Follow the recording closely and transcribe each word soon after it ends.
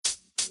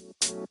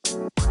What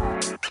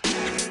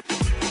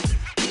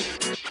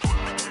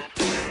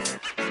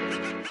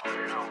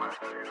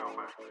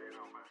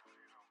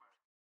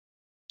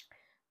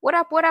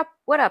up, what up,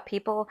 what up,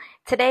 people?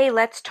 Today,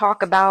 let's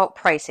talk about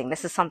pricing.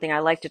 This is something I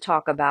like to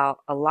talk about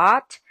a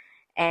lot,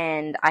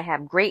 and I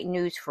have great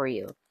news for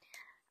you.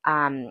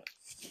 Um,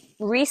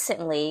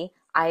 Recently,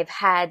 I've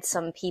had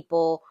some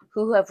people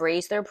who have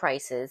raised their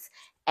prices,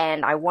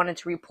 and I wanted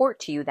to report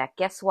to you that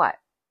guess what?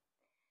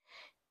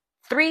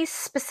 Three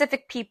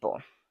specific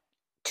people,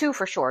 two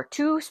for sure,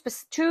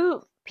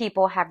 two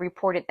people have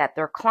reported that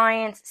their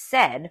clients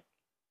said,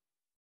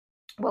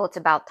 well, it's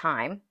about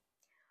time.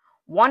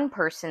 One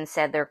person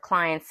said their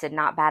clients did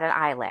not bat an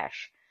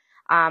eyelash.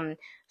 Um,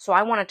 so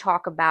I want to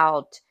talk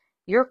about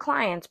your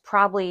clients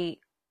probably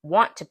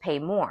want to pay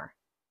more,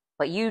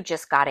 but you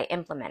just got to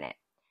implement it.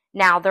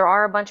 Now, there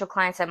are a bunch of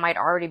clients that might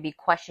already be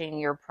questioning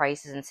your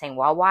prices and saying,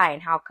 well, why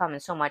and how come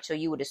and so much. So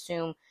you would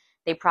assume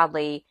they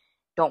probably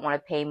don't want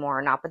to pay more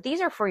or not. But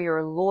these are for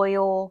your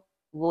loyal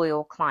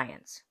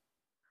clients.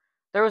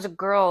 There was a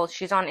girl,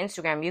 she's on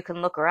Instagram. You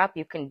can look her up.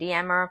 You can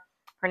DM her.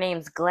 Her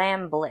name's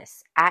Glam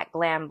Bliss, at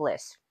Glam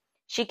Bliss.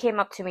 She came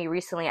up to me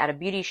recently at a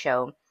beauty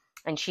show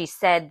and she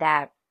said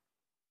that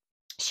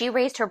she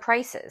raised her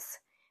prices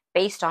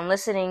based on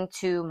listening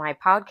to my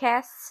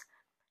podcasts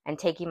and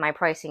taking my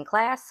pricing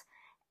class.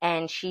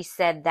 And she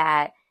said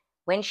that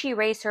when she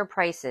raised her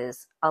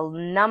prices, a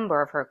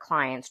number of her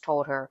clients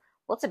told her,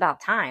 well, it's about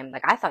time.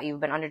 Like, I thought you've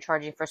been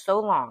undercharging for so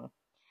long.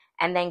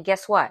 And then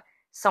guess what?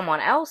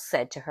 Someone else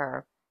said to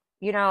her,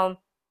 you know,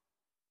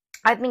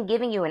 I've been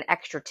giving you an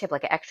extra tip,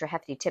 like an extra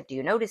hefty tip. Do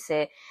you notice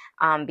it?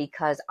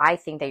 Because I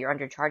think that you're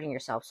undercharging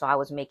yourself. So I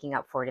was making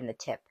up for it in the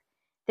tip.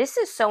 This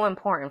is so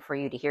important for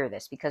you to hear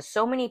this because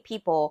so many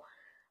people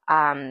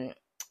um,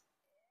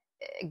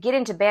 get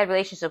into bad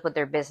relationships with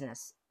their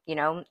business. You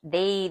know,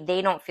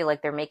 they don't feel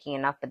like they're making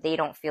enough, but they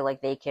don't feel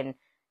like they can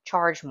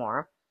charge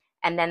more.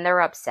 And then they're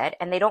upset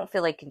and they don't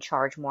feel like they can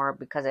charge more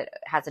because it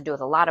has to do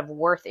with a lot of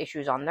worth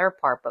issues on their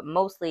part, but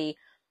mostly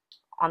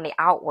on the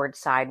outward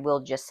side, we'll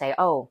just say,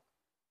 oh,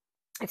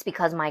 it's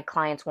because my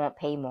clients won't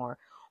pay more,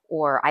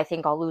 or I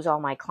think I'll lose all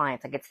my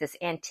clients. Like, it's this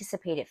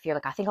anticipated fear,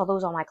 like I think I'll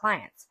lose all my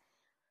clients.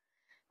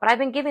 But I've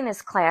been giving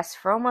this class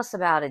for almost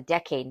about a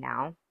decade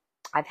now.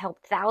 I've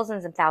helped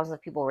thousands and thousands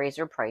of people raise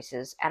their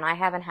prices, and I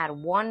haven't had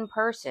one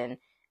person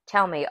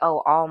tell me,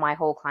 oh, all my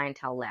whole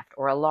clientele left,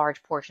 or a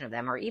large portion of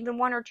them, or even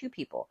one or two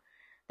people.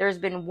 There's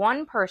been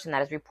one person that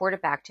has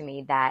reported back to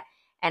me that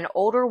an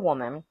older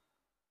woman,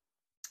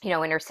 in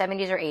her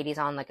 70s or 80s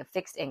on like a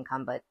fixed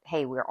income, but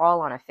hey, we're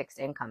all on a fixed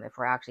income if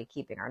we're actually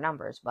keeping our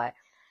numbers, but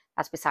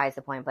that's besides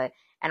the point. But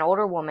an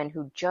older woman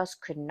who just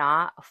could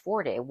not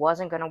afford it. It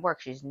wasn't going to work.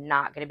 She's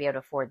not going to be able to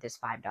afford this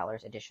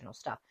 $5 additional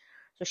stuff.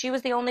 So she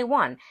was the only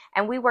one.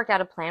 And we worked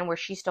out a plan where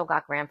she still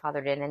got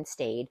grandfathered in and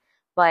stayed.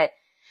 But,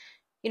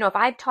 if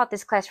I taught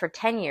this class for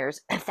 10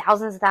 years,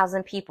 thousands and thousands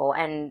of people,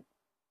 and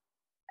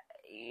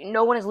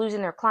no one is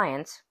losing their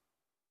clients,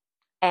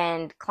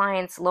 and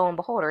clients, lo and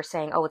behold, are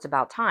saying, oh, it's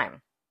about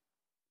time.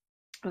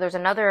 There's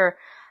another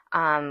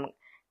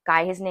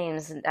guy, his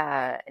name's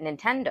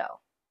Nintendo.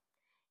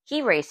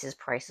 He raised his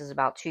prices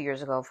about 2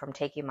 years ago from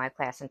taking my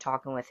class and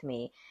talking with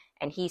me.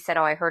 And he said,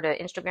 oh, I heard an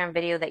Instagram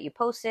video that you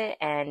posted,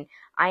 and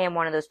I am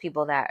one of those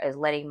people that is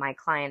letting my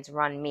clients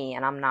run me,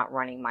 and I'm not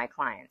running my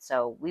clients.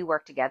 So we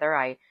worked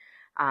together.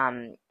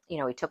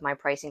 He took my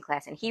pricing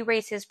class, and he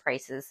raised his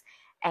prices.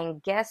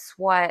 And guess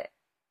what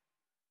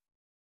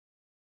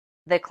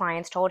the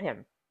clients told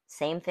him?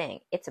 Same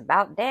thing. It's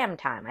about damn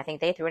time. I think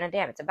they threw in a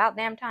damn. It's about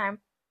damn time.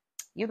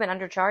 You've been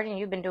undercharging.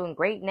 You've been doing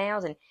great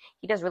nails, and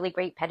he does really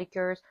great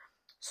pedicures.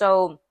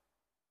 So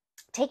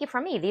take it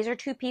from me. These are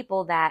two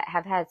people that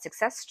have had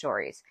success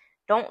stories.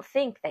 Don't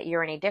think that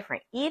you're any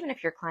different. Even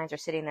if your clients are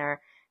sitting there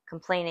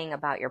complaining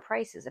about your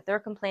prices, if they're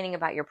complaining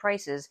about your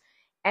prices,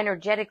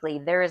 energetically,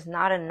 there is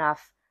not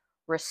enough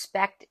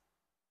respect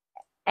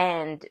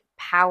and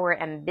power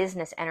and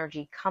business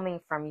energy coming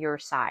from your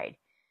side,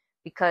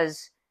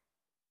 because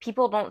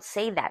people don't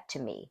say that to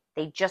me.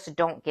 They just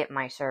don't get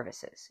my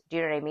services. Do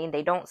you know what I mean?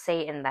 They don't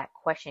say it in that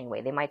questioning way.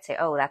 They might say,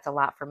 oh, that's a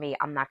lot for me.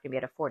 I'm not going to be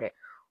able to afford it,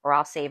 or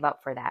I'll save up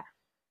for that.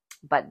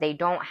 But they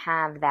don't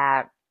have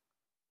that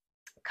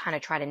kind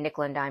of try to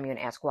nickel and dime you and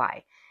ask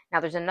why. Now,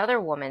 there's another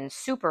woman,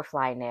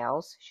 Superfly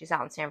Nails. She's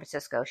out in San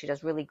Francisco. She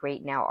does really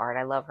great nail art.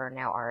 I love her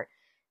nail art.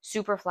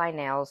 Superfly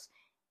Nails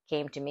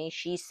came to me.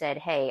 She said,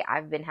 hey,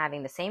 I've been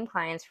having the same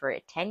clients for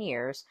 10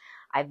 years.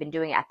 I've been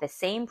doing it at the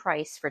same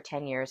price for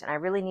 10 years, and I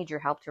really need your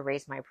help to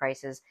raise my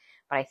prices.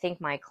 But I think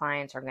my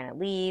clients are going to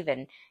leave,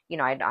 and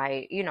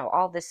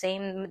all the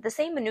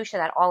same minutia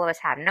that all of us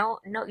have. No,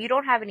 you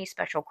don't have any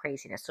special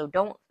craziness. So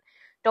don't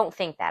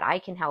think that. I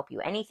can help you.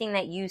 Anything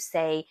that you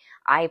say,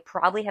 I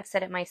probably have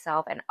said it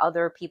myself, and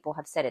other people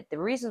have said it. The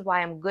reasons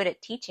why I'm good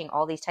at teaching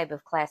all these type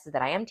of classes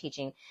that I am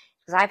teaching,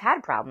 because I've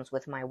had problems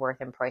with my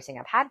worth and pricing.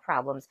 I've had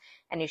problems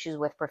and issues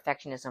with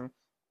perfectionism,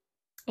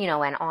 and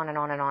on and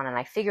on and on. And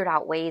I figured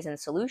out ways and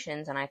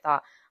solutions, and I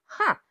thought,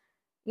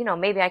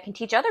 maybe I can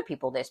teach other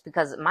people this,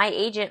 because my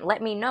agent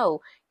let me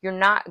know you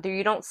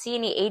don't see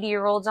any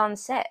 80-year-olds on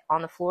set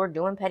on the floor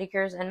doing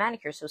pedicures and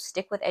manicures. So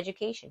stick with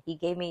education. He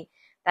gave me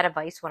that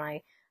advice when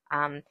I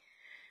um,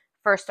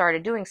 first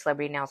started doing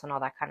celebrity nails and all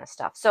that kind of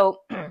stuff.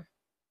 So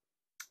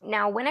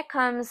now when it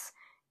comes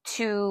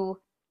to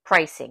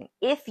pricing,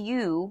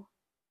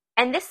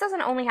 and this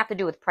doesn't only have to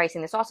do with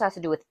pricing, this also has to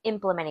do with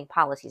implementing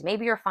policies.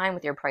 Maybe you're fine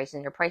with your prices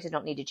and your prices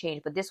don't need to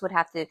change, but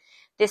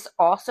this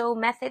also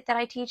method that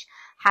I teach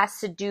has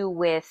to do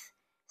with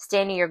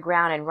standing your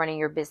ground and running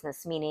your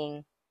business.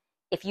 Meaning,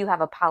 if you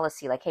have a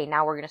policy like, hey,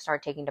 now we're going to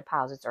start taking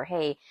deposits, or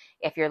hey,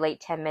 if you're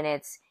late 10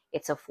 minutes,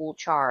 it's a full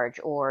charge,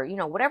 or,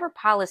 whatever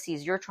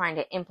policies you're trying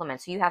to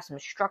implement. So you have some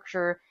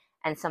structure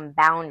and some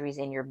boundaries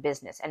in your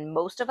business. And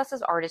most of us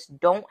as artists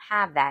don't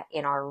have that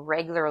in our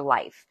regular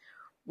life.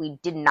 We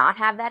did not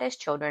have that as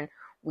children.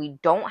 We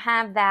don't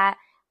have that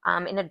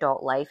in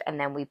adult life. And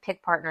then we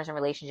pick partners and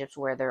relationships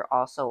where there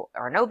also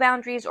are no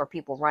boundaries, or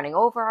people running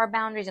over our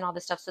boundaries and all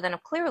this stuff. So then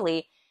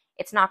clearly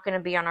it's not going to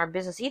be on our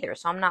business either.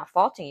 So I'm not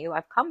faulting you.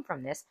 I've come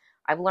from this.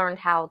 I've learned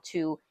how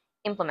to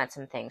implement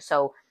some things.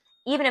 So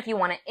even if you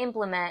want to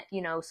implement,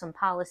 some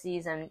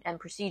policies and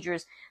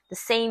procedures, the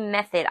same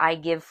method I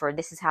give for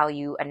this is how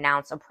you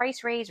announce a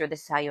price raise, or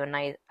this is how you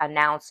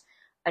announce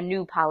a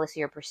new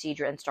policy or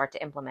procedure and start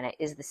to implement it,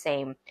 is the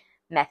same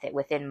method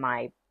within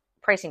my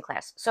pricing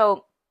class.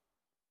 So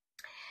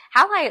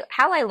how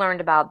I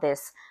learned about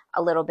this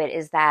a little bit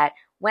is that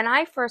when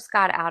I first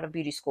got out of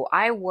beauty school,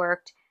 I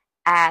worked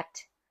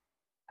at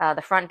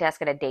the front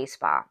desk at a day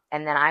spa,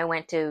 and then I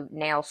went to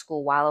nail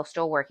school while I was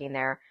still working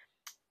there.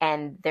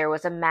 And there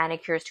was a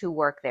manicurist who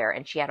worked there,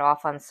 and she had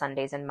off on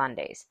Sundays and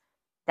Mondays.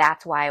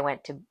 That's why I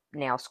went to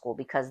nail school,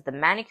 because the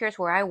manicurist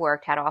where I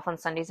worked had off on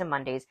Sundays and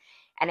Mondays.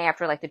 And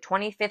after like the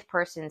 25th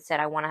person said,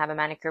 I want to have a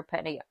manicure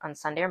pedi on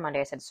Sunday or Monday,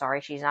 I said, sorry,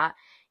 she's not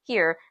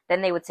here.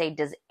 Then they would say,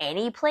 does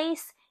any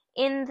place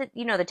in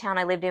the town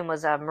I lived in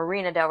was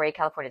Marina Del Rey,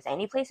 California. Does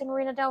any place in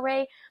Marina Del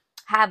Rey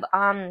have,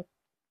 can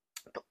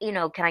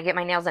I get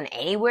my nails done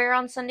anywhere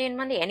on Sunday and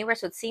Monday? Anywhere.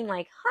 So it seemed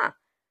like,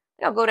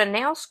 I'll go to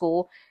nail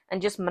school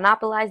and just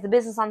monopolize the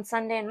business on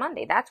Sunday and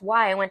Monday. That's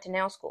why I went to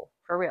nail school,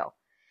 for real.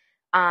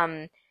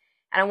 And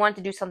I wanted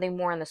to do something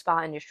more in the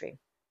spa industry.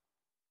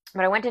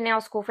 But I went to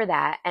nail school for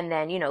that, and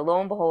then, lo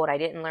and behold, I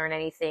didn't learn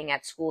anything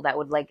at school that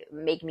would like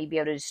make me be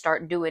able to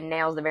start doing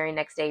nails the very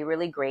next day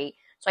really great.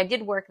 So I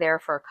did work there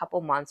for a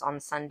couple months on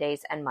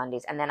Sundays and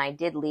Mondays, and then I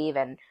did leave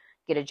and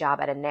get a job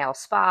at a nail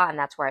spa, and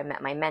that's where I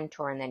met my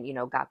mentor, and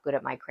then, got good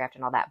at my craft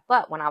and all that.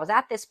 But when I was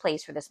at this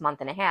place for this month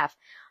and a half,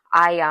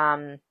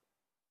 I'm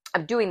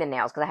doing the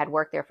nails because I had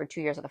worked there for 2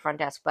 years at the front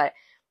desk, but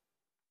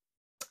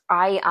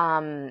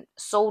I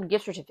sold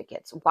gift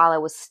certificates while I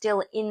was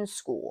still in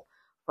school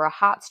for a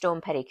hot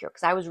stone pedicure,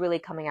 because I was really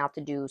coming out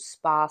to do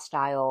spa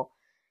style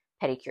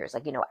pedicures,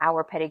 like,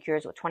 hour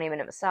pedicures with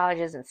 20-minute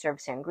massages and served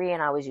sangria,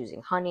 and I was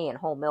using honey and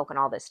whole milk and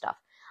all this stuff.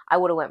 I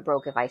would have went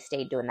broke if I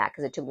stayed doing that,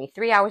 because it took me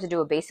 3 hours to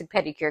do a basic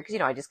pedicure, because,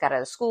 I just got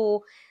out of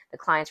school, the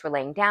clients were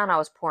laying down, I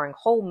was pouring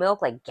whole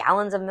milk, like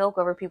gallons of milk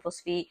over people's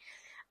feet.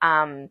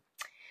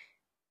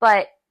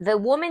 But the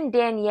woman,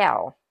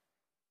 Danielle,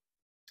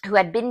 who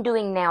had been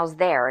doing nails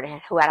there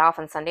and who had off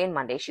on Sunday and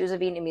Monday, she was a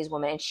Vietnamese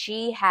woman, and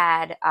she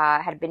had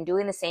been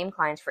doing the same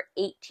clients for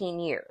 18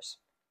 years.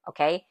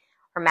 Okay,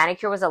 her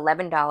manicure was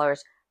 $11. I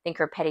think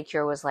her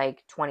pedicure was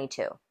like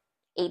 22.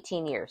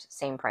 18 years,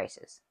 same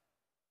prices.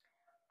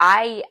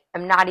 I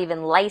am not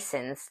even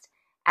licensed,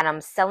 and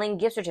I'm selling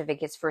gift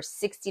certificates for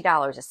 $60,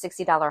 a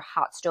 $60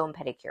 hot stone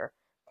pedicure.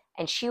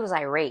 And she was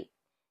irate.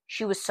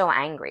 She was so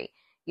angry.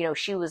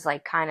 She was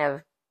like kind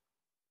of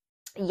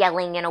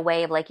yelling in a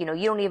way of like, you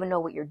don't even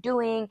know what you're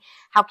doing.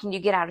 How can you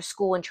get out of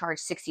school and charge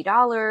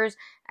 $60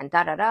 and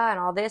da da da and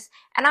all this?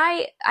 And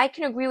I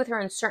can agree with her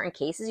in certain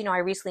cases. I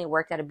recently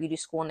worked at a beauty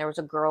school, and there was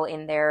a girl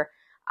in there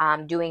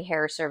doing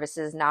hair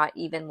services, not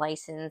even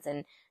licensed,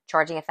 and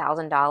charging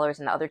 $1,000,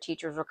 and the other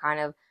teachers were kind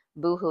of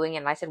boo-hooing.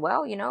 And I said,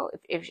 well,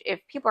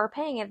 if people are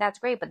paying it, that's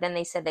great. But then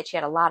they said that she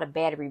had a lot of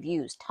bad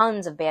reviews,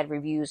 tons of bad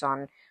reviews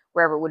on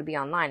wherever it would be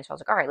online. So I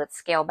was like, all right, let's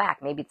scale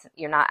back. Maybe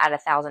you're not at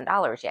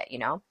 $1,000 yet,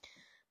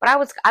 But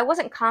I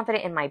wasn't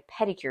confident in my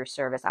pedicure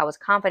service. I was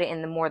confident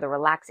in the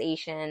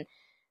relaxation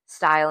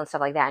style and stuff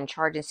like that, and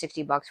charging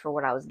 $60 for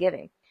what I was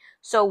giving.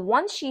 So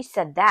once she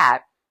said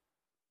that,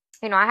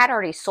 I had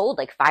already sold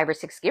like 5 or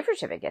 6 gift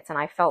certificates, and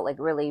I felt like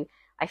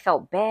I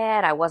felt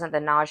bad. I wasn't the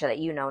nausea that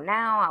you know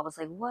now. I was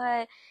like, what?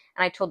 And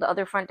I told the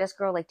other front desk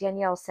girl, like,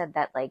 Danielle said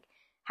that, like,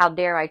 how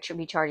dare I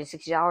be charging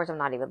 $60? I'm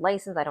not even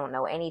licensed. I don't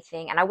know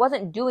anything. And I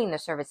wasn't doing the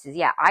services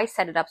yet. I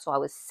set it up so I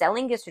was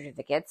selling gift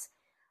certificates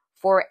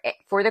for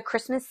the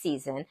Christmas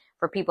season,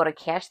 for people to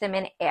cash them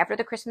in after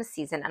the Christmas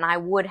season, and I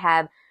would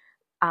have,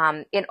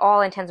 in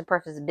all intents and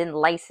purposes, been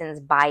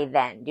licensed by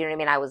then. Do you know what I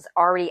mean? I was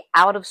already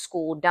out of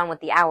school, done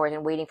with the hours,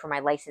 and waiting for my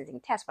licensing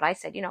test. But I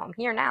said, I'm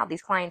here now.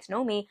 These clients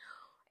know me,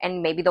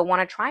 and maybe they'll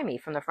want to try me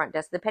from the front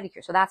desk to the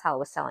pedicure. So that's how I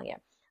was selling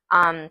it.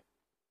 And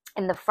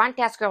the front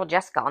desk girl,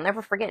 Jessica, I'll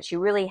never forget. She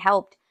really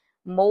helped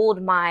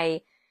mold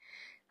my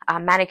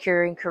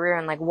manicuring career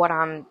and like what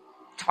I'm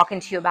talking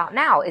to you about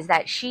now is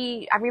that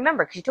I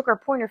remember, because she took her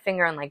pointer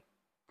finger and like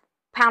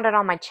pounded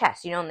on my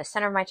chest, in the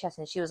center of my chest.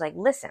 And she was like,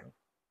 listen,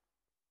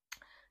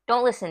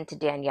 don't listen to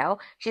Danielle.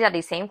 She's had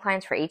these same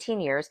clients for 18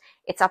 years.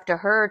 It's up to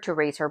her to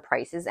raise her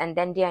prices. And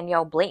then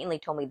Danielle blatantly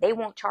told me they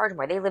won't charge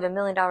more. They live $1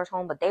 million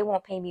home, but they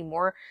won't pay me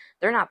more.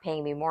 They're not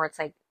paying me more. It's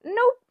like,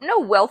 no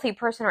wealthy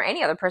person or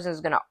any other person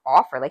is going to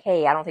offer like,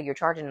 hey, I don't think you're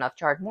charging enough,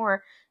 charge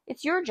more.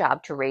 It's your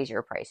job to raise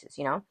your prices,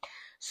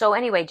 So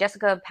anyway,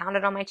 Jessica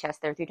pounded on my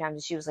chest there 3 times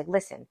and she was like,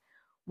 listen,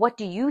 what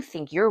do you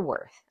think you're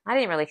worth? I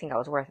didn't really think I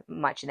was worth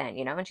much then,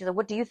 And she's like,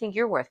 what do you think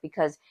you're worth?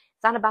 Because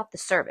it's not about the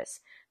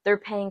service. They're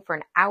paying for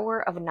an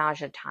hour of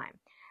Naja time.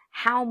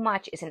 How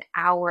much is an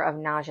hour of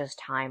Naja's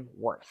time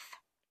worth?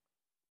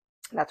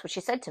 That's what she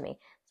said to me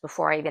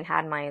before I even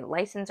had my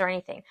license or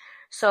anything.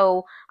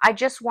 So I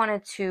just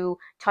wanted to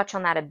touch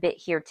on that a bit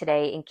here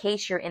today in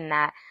case you're in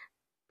that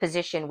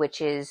position,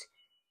 which is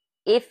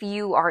if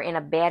you are in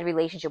a bad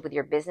relationship with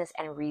your business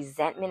and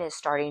resentment is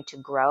starting to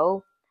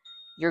grow,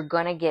 you're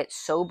going to get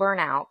so burnt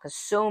out because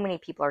so many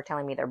people are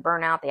telling me they're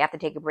burnt out. They have to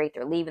take a break.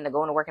 They're leaving. They're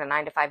going to work in a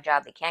 9-to-5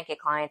 job. They can't get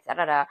clients,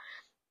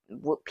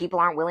 people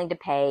aren't willing to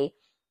pay.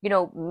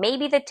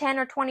 Maybe the 10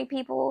 or 20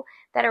 people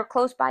that are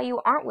close by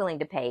you aren't willing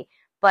to pay.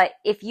 But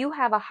if you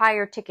have a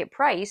higher ticket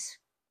price,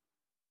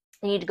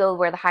 you need to go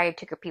where the higher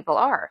ticket people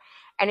are.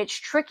 And it's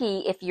tricky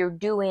if you're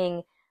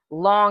doing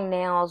long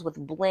nails with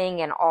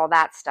bling and all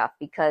that stuff,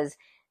 because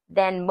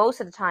then most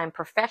of the time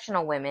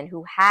professional women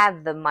who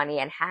have the money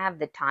and have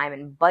the time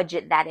and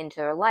budget that into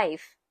their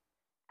life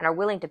and are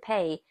willing to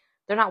pay,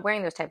 they're not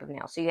wearing those type of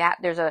nails. So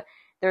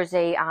there's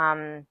a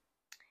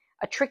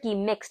tricky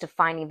mix of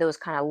finding those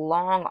kind of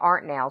long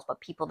art nails, but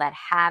people that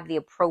have the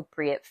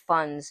appropriate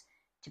funds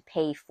to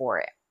pay for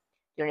it.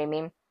 You know what I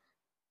mean?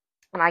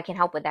 And I can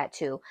help with that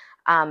too.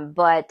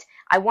 But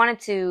I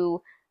wanted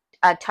to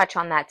touch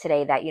on that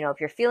today, that, if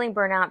you're feeling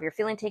burnout, if you're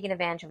feeling taken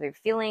advantage of, if you're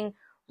feeling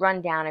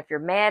run down, if you're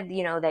mad,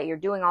 that you're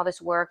doing all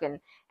this work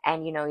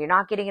and you're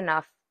not getting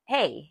enough,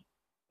 hey,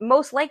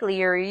 most likely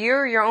you're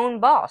your own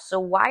boss. So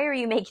why are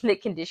you making the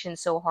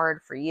conditions so hard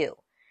for you?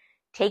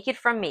 Take it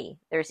from me.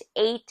 There's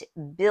 8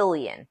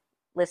 billion,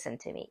 listen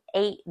to me,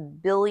 8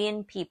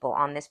 billion people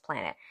on this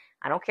planet.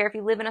 I don't care if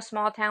you live in a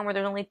small town where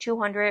there's only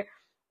 200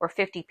 or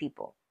 50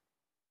 people.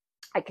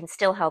 I can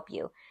still help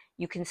you.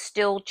 You can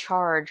still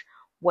charge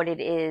what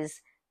it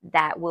is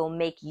that will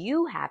make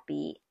you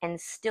happy and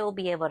still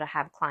be able to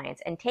have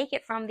clients. And take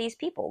it from these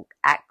people.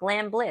 At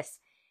Glam Bliss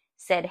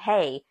said,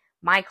 hey,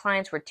 my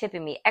clients were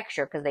tipping me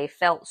extra because they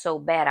felt so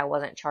bad I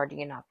wasn't charging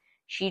enough.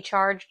 She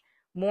charged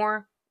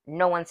more.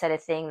 No one said a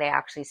thing. They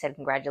actually said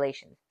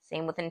congratulations.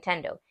 Same with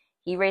Nintendo.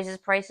 He raises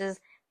prices.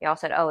 They all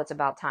said, oh, it's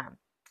about time.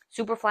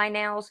 Superfly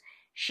Nails,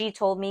 she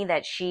told me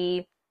that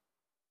she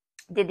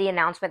did the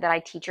announcement that I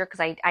teach her,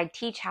 because I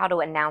teach how to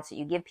announce it.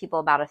 You give people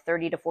about a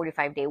 30 to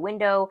 45 day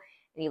window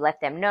and you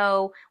let them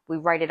know. We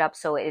write it up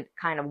so it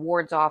kind of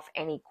wards off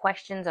any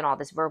questions and all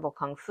this verbal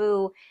kung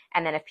fu.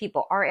 And then if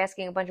people are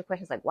asking a bunch of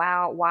questions like,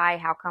 wow, why,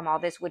 how come all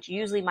this, which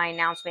usually my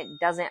announcement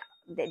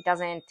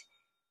doesn't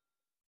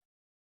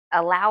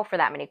allow for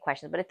that many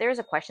questions. But if there's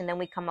a question, then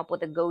we come up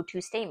with a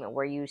go-to statement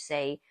where you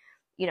say,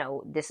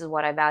 this is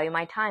what I value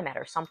my time at,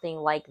 or something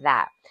like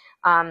that.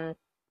 But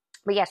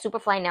yeah,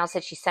 Superfly now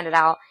said she sent it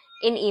out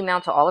in email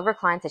to all of her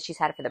clients, that she's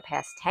had it for the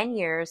past 10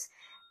 years.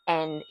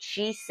 And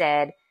she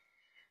said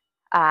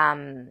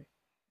that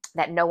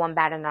no one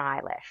batted an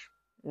eyelash.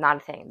 Not a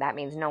thing. That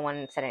means no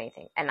one said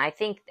anything. And I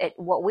think that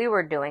what we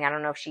were doing, I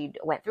don't know if she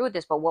went through with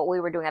this, but what we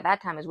were doing at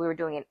that time is we were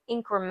doing an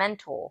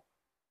incremental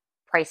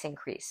price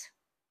increase.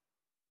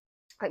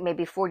 Like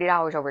maybe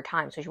 $40 over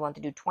time. So she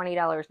wanted to do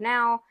 $20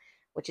 now,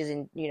 which is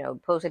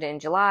posted in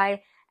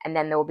July. And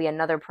then there will be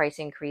another price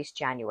increase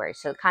January.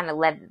 So kind of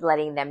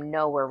letting them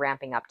know we're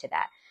ramping up to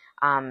that.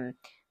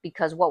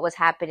 Because what was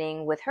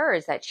happening with her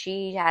is that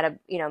she had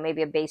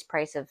maybe a base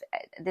price of,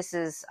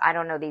 I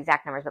don't know the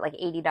exact numbers, but like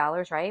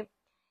 $80, right?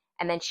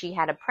 And then she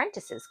had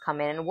apprentices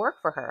come in and work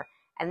for her.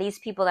 And these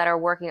people that are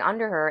working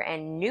under her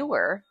and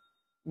newer,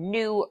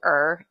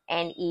 Newer,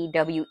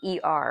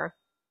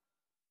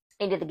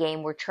 into the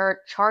game were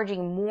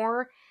charging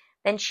more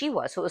than she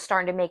was. So it was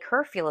starting to make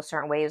her feel a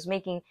certain way.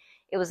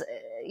 It was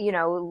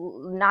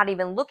not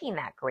even looking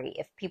that great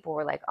if people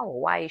were like, oh,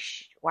 why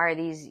are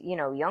these,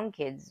 young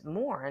kids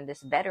more and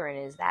this veteran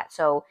is that.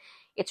 So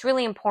it's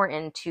really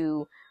important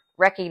to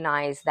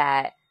recognize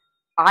that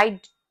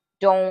I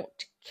don't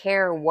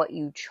care what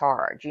you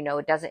charge.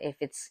 It doesn't, if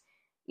it's,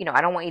 I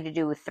don't want you to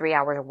do 3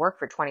 hours of work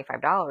for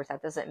 $25.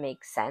 That doesn't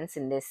make sense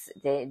in this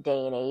day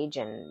and age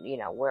and,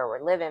 where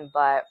we're living.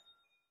 But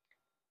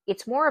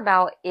it's more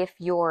about if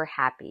you're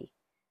happy.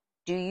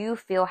 Do you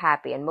feel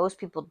happy? And most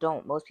people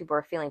don't. Most people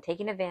are feeling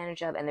taken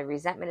advantage of, and the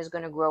resentment is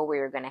going to grow where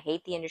you're going to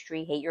hate the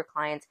industry, hate your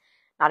clients,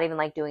 not even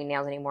like doing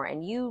nails anymore.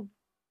 And you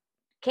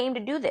came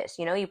to do this.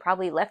 You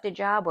probably left a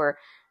job or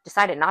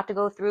decided not to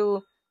go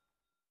through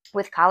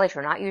with college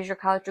or not use your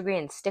college degree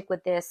and stick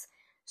with this.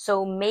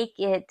 So make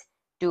it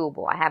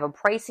doable. I have a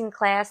pricing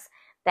class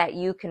that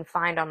you can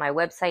find on my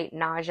website,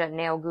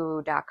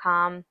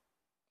 najanailguru.com.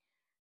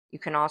 You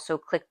can also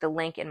click the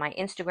link in my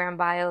Instagram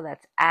bio.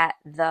 That's at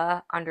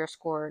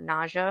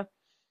 @the_Naja.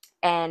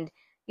 And,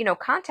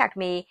 contact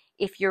me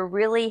if you're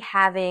really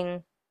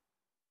having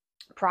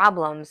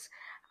problems,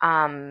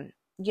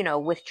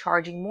 with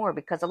charging more,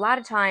 because a lot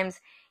of times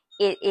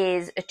it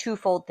is a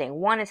twofold thing.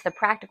 One is the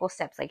practical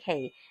steps, like,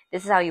 hey,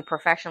 this is how you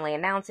professionally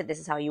announce it. This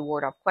is how you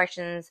ward off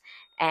questions,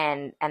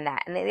 and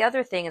that. And the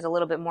other thing is a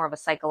little bit more of a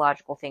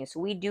psychological thing. So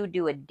we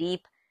do a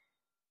deep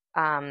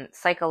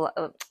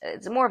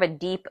it's more of a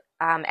deep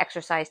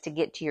exercise to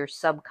get to your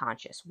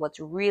subconscious, what's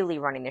really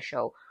running the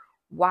show,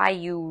 why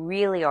you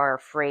really are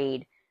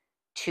afraid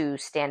to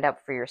stand up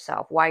for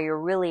yourself, why you're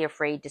really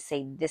afraid to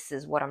say this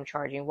is what I'm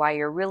charging, why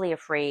you're really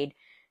afraid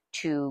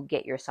to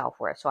get your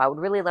self-worth. So I would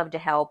really love to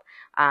help.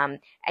 And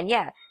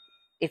yeah,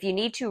 if you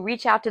need to,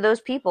 reach out to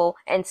those people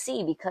and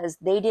see, because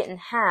they didn't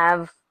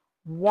have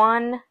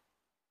one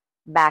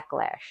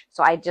backlash.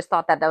 So I just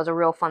thought that was a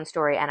real fun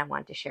story, and I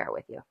wanted to share it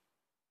with you.